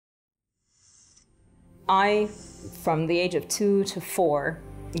I, from the age of 2 to 4,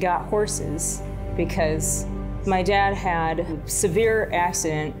 got horses because my dad had a severe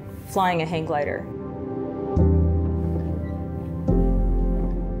accident flying a hang glider.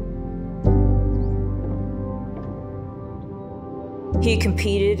 He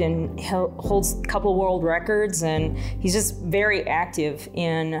competed and holds a couple world records, and he's just very active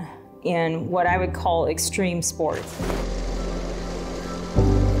in what I would call extreme sports.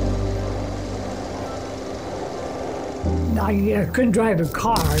 I couldn't drive a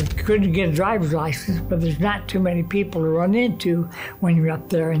car, couldn't get a driver's license, but there's not too many people to run into when you're up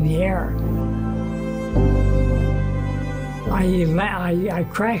there in the air. I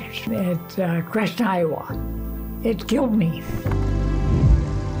crashed at Creston, Iowa. It killed me.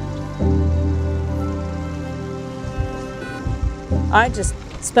 I just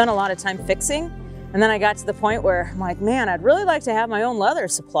spent a lot of time fixing, and then I got to the point where I'm like, man, I'd really like to have my own leather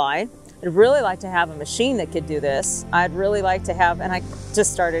supply. I'd really like to have a machine that could do this. I'd really like to have, and I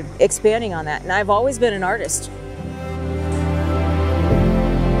just started expanding on that. And I've always been an artist.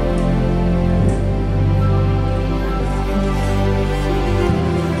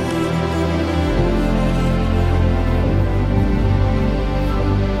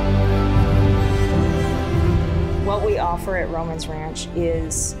 What we offer at Roman's Ranch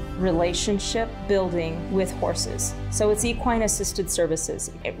is relationship building with horses. So it's equine assisted services.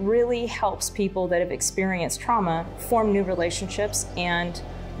 It really helps people that have experienced trauma form new relationships and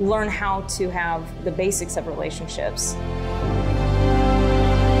learn how to have the basics of relationships.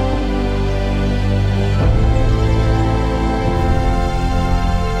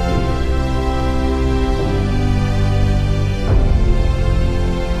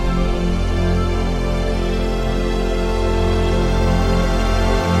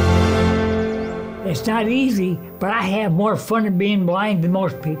 It's not easy, but I have more fun at being blind than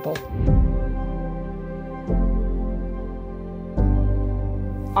most people.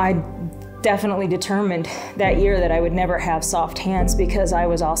 I definitely determined that year that I would never have soft hands because I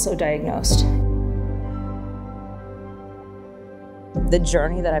was also diagnosed. The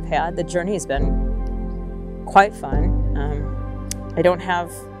journey that I've had, the journey has been quite fun. I don't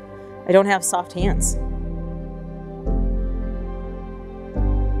have soft hands.